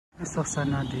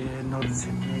Suasana di North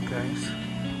Sydney guys,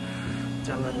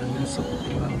 jalanannya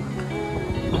sepi banget.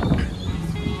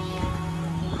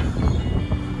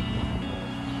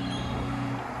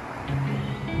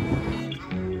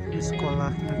 Ini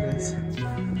sekolahnya guys.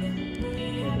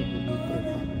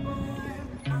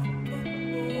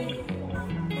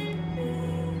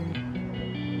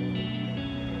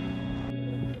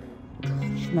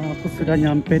 Nah, aku sudah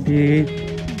nyampe di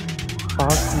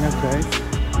parknya guys.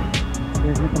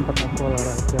 Ini tempat aku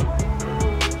olahraga.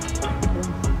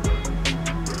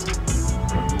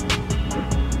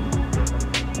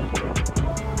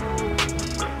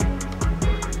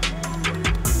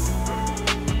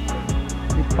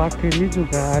 Di park ini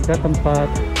juga ada tempat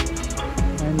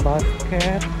main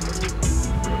basket.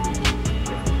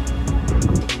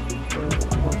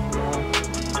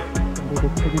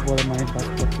 Penduduk sini boleh main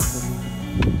basket di sini,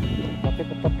 tapi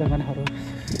tetap dengan harus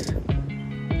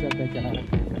jaga jarak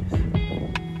ya guys.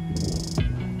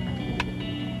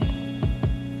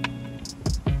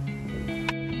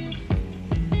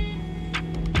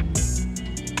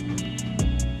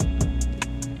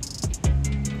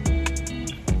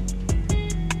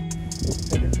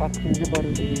 Jadi parknya ini baru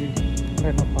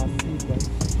direnovasi guys.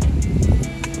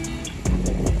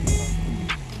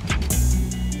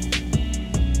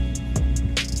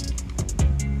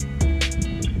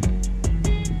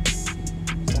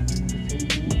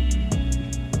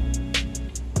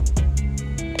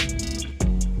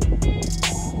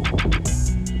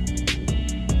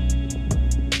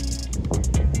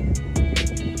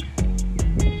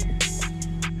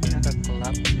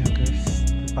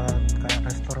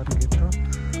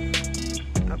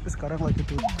 Sekarang lagi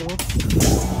tutup.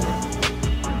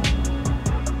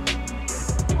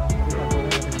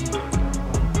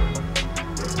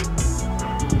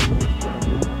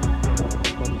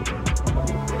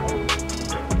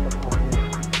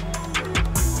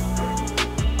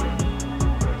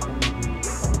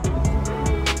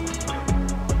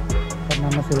 Karena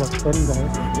masih lockdown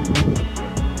guys,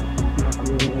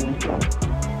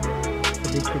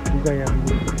 sedikit juga yang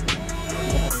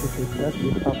beraktivitas di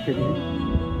park ini.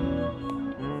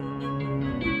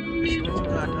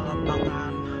 Juga ada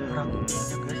lapangan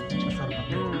rugby-nya guys, besar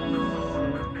banget.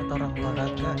 Kata orang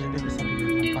olahraga, jadi bisa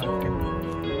dimanfaatkan.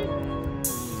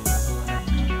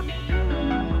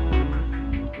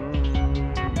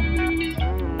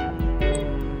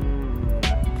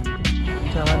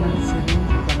 Jalanan di sini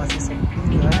juga masih sepi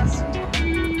guys.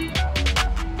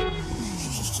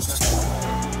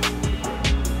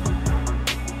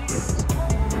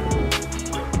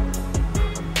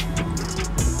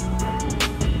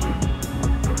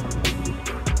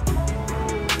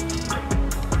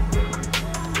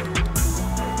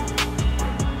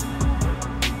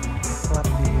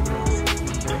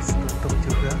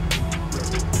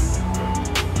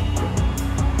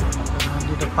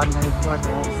 Depannya itu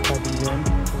ada stadion.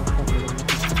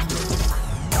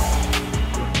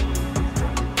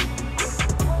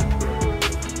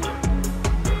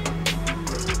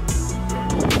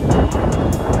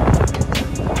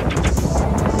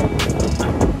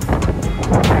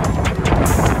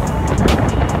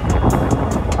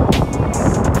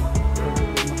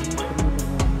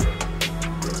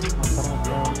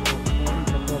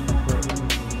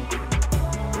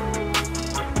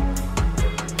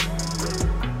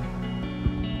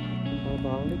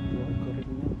 Balik ya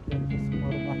keringnya, dan semua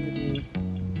rumahnya di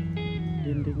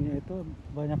dindingnya itu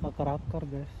banyak akar-akar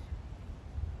guys.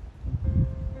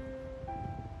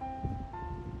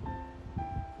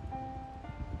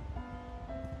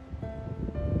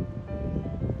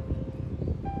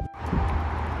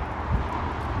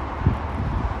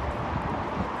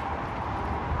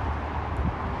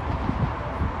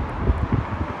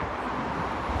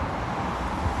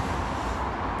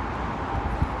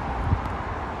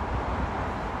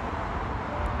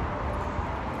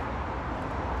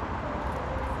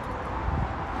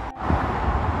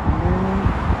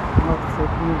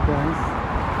 Ini guys,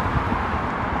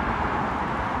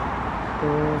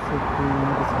 itu syuting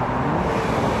di sana.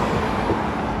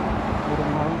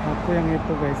 Rumah aku yang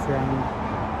itu guys, yang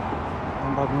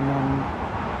bangunan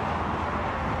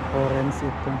orange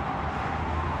itu.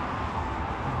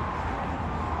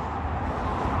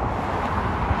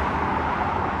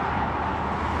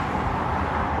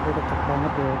 Itu dekat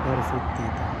banget dari city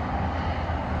itu.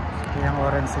 Yang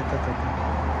orange itu tuh.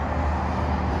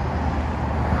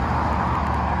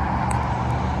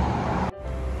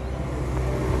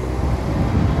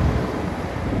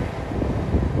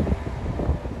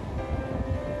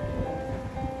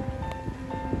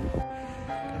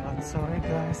 Sore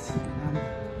guys, dengan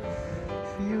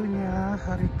view-nya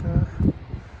hari ke-2.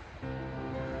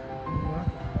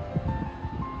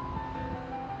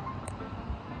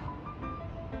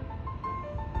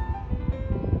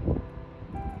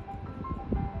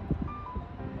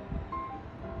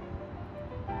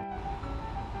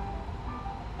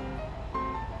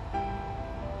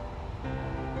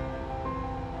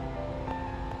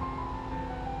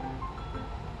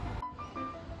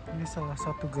 Ini salah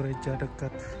satu gereja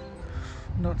dekat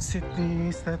North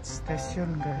Sydney Station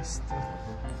guys. Tuh.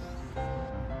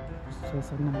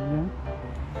 Suasananya.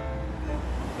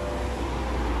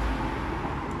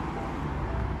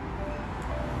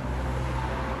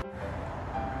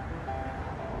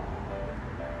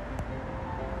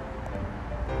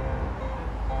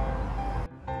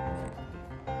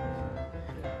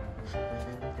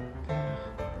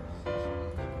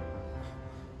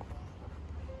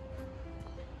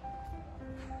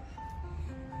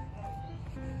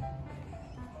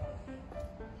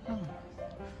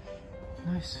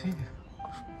 Nice view.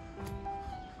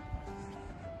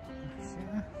 Nice,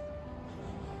 yeah.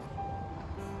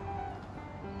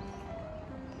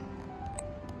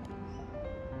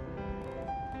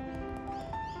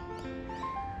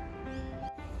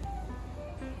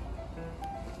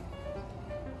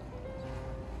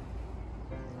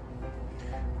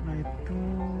 Nah itu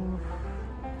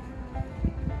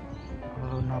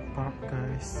Luna Park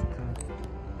guys. Tuh.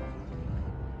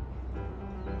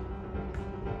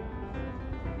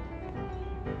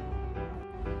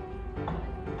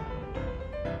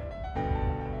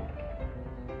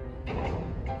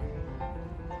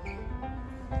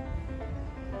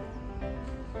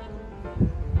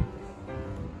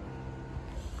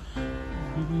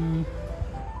 Ini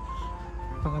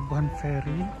pelabuhan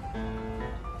feri.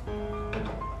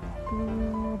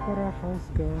 Tuh, para house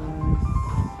guys.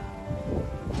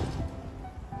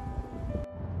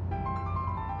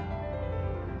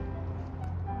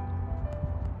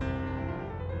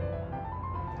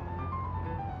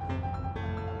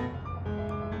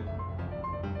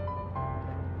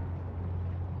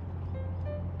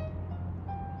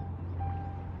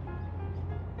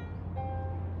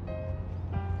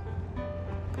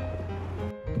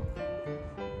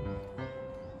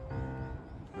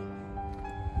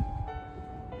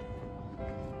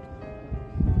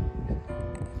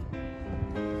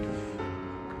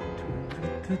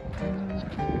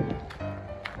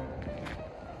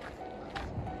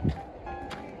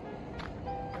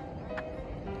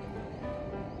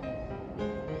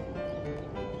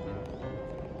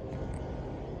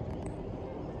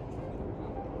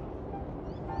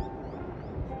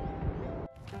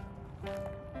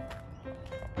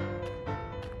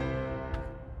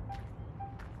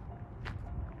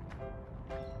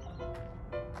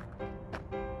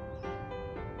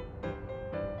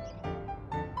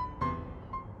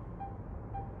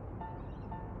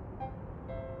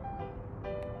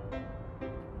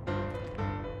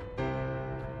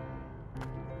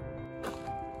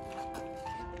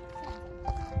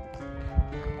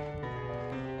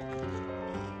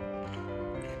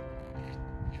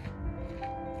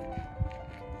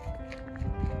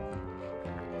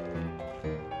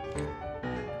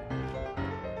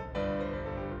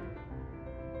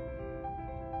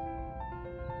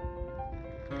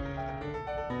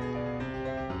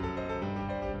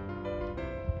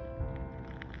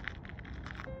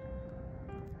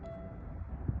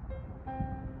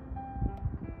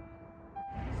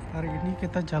 Hari ini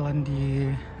kita jalan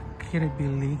di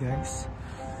Kirribilli guys,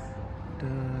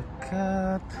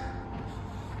 dekat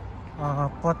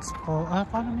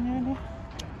apa namanya ini?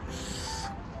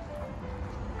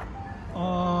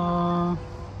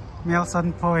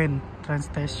 Nelson Point train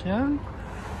station.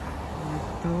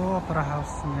 Itu opera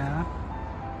house-nya.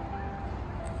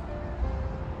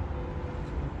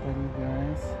 Ini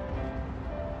guys.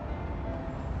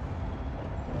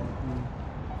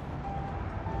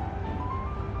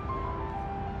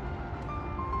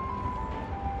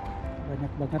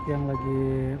 Banyak banget yang lagi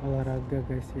olahraga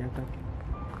guys ya kan.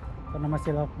 Karena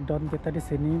masih lockdown, kita di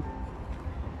sini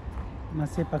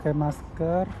masih pakai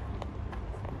masker.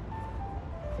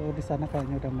 So di sana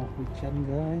kayaknya udah mau hujan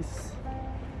guys.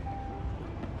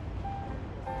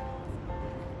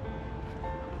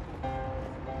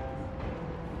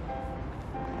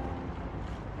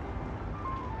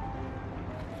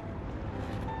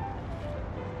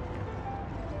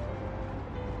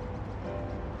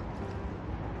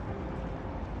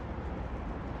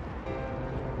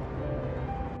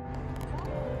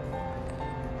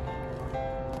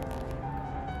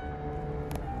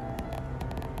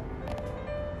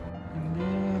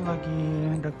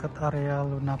 Lagi dekat area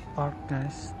Luna Park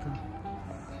guys tuh.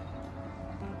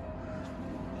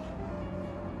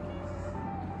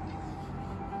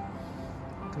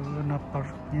 Tuh Luna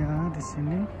Parknya di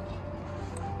sini.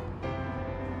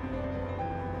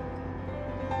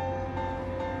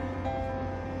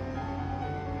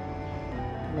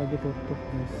 Lagi tutup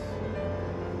guys.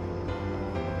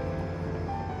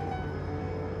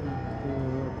 Itu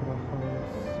opera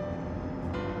house.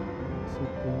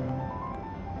 Situ.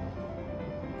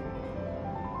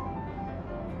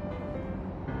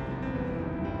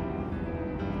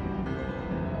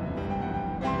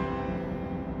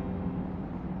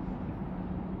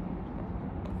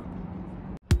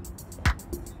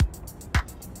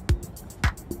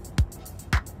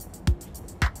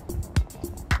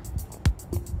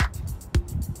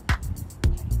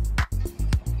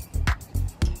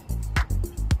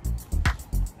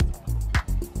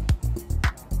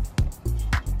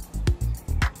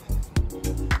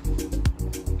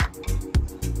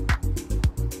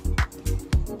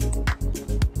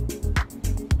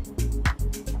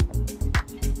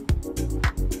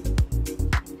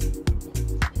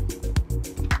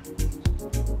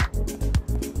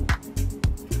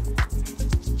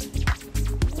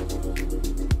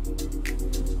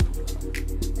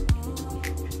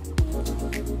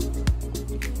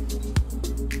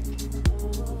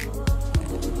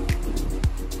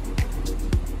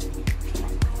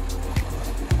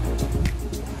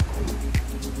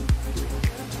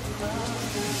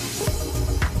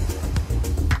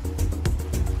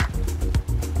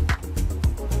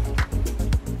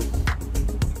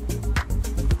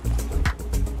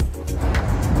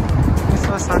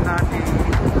 suasana di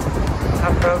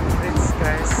Harbor Bridge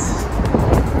guys.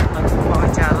 Aku mau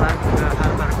jalan ke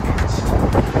Harbor Beach.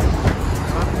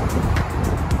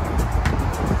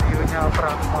 View-nya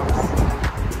Opera House.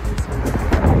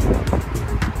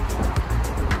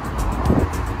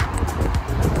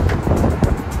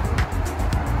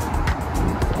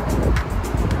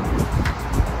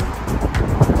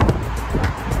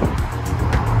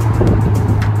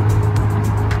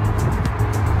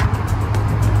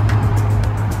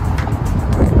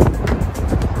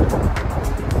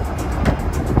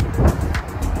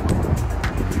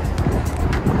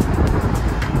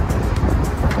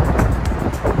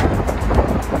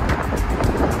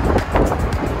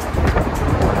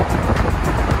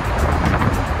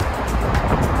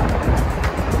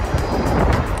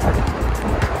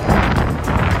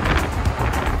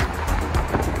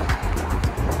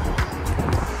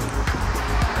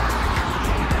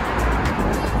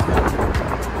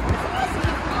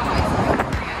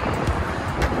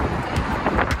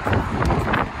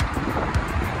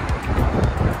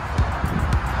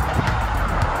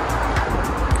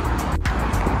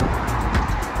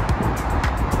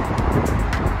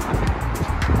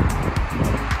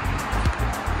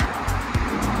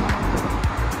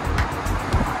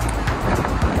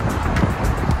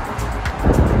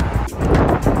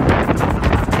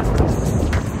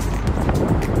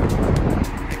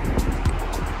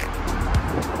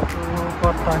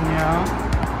 Kotanya.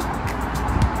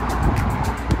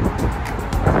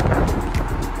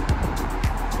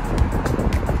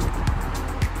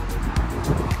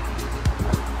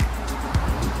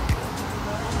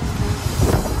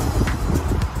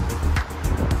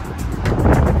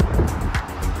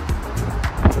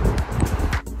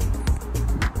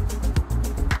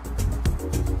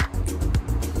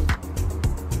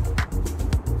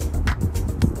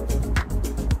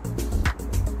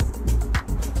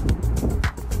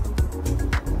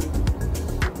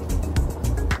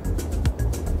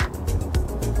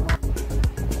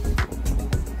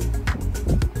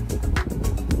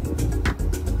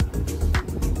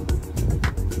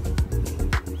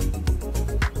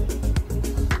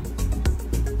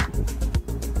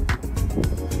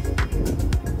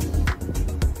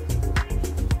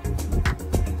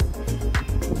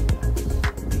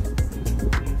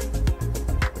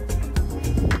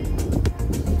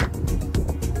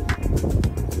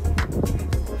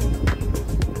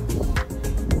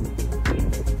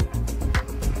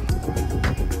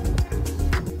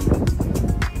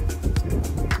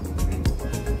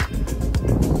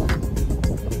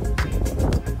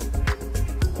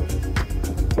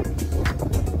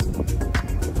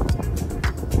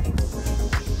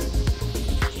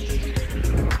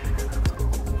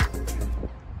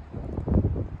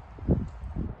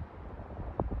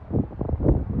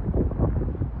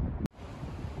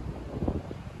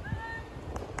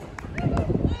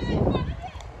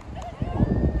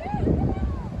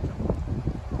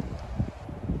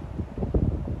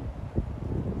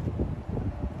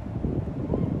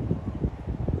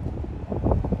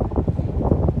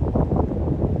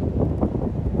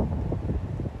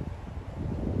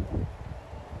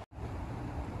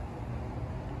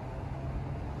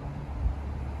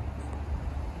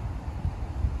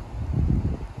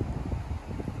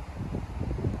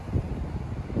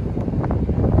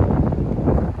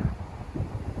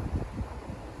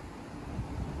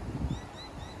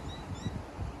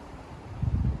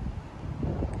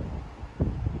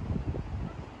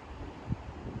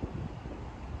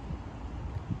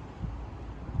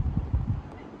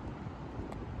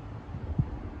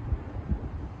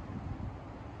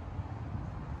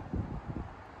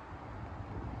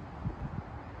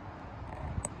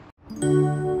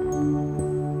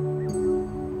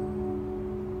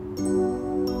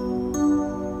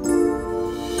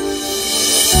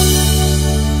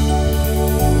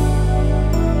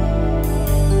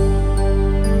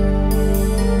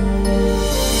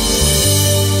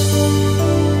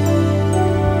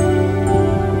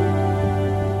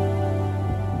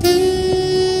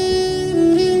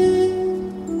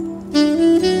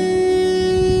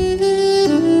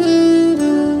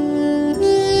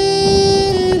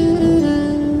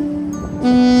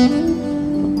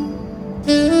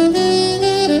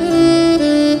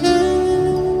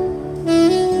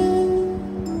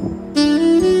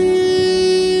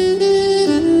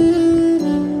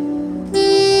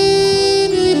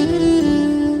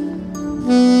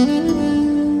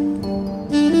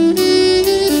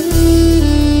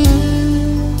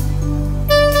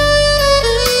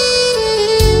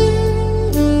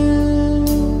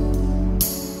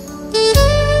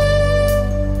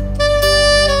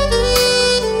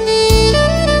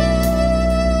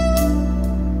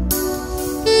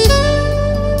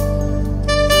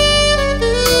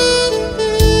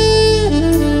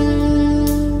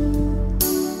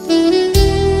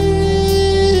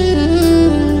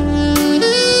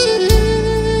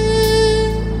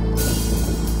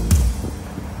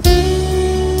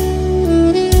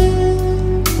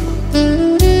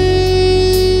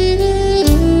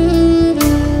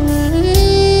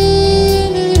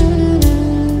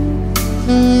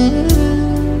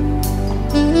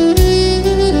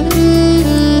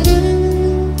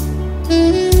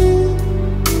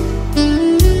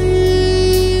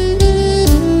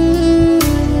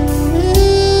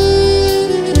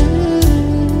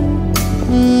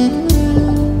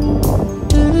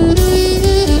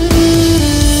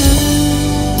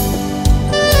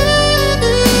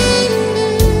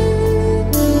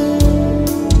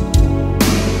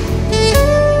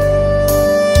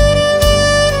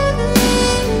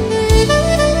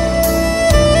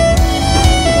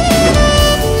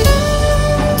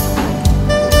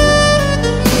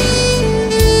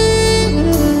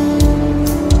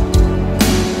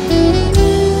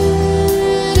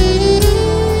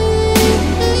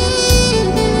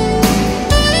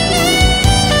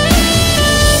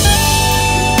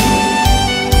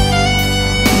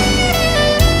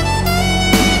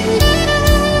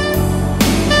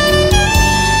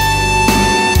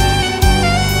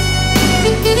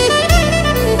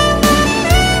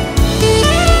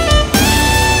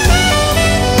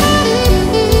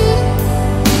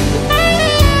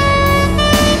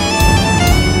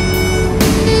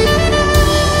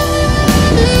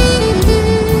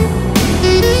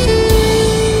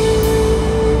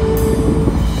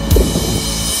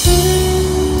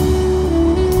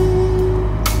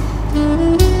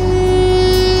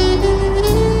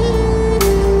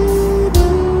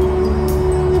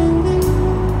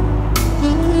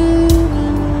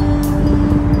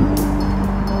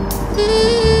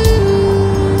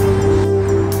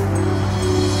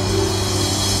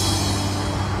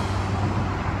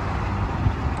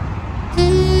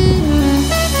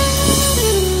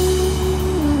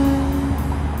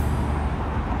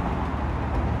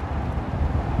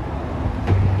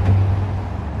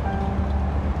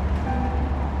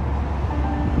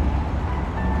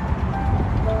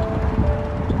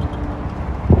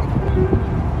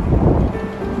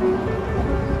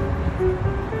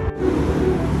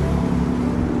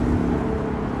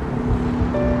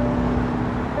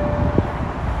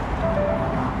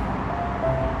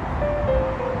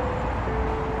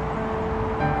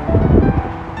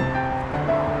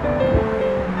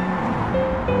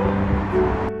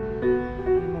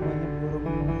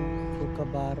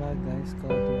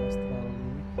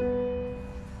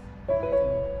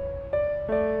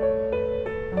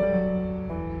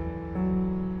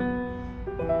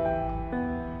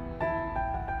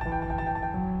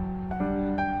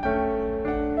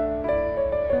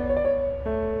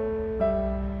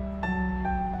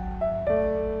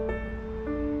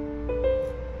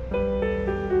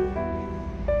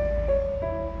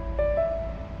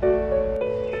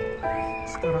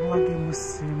 Sekarang lagi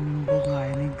musim bunga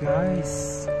ini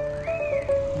guys.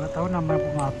 Nggak tahu nama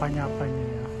bunga apanya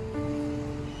ya.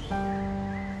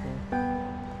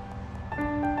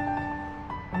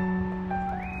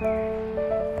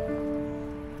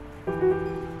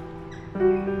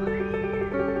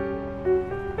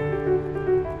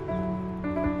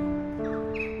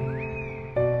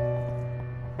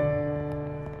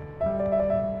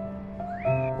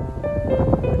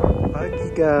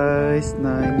 Pagi guys,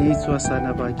 nah ini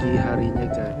suasana pagi harinya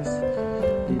guys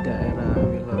di daerah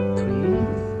Willow Tree.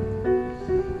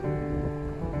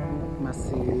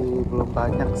 Masih belum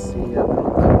banyak sih yang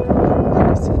belum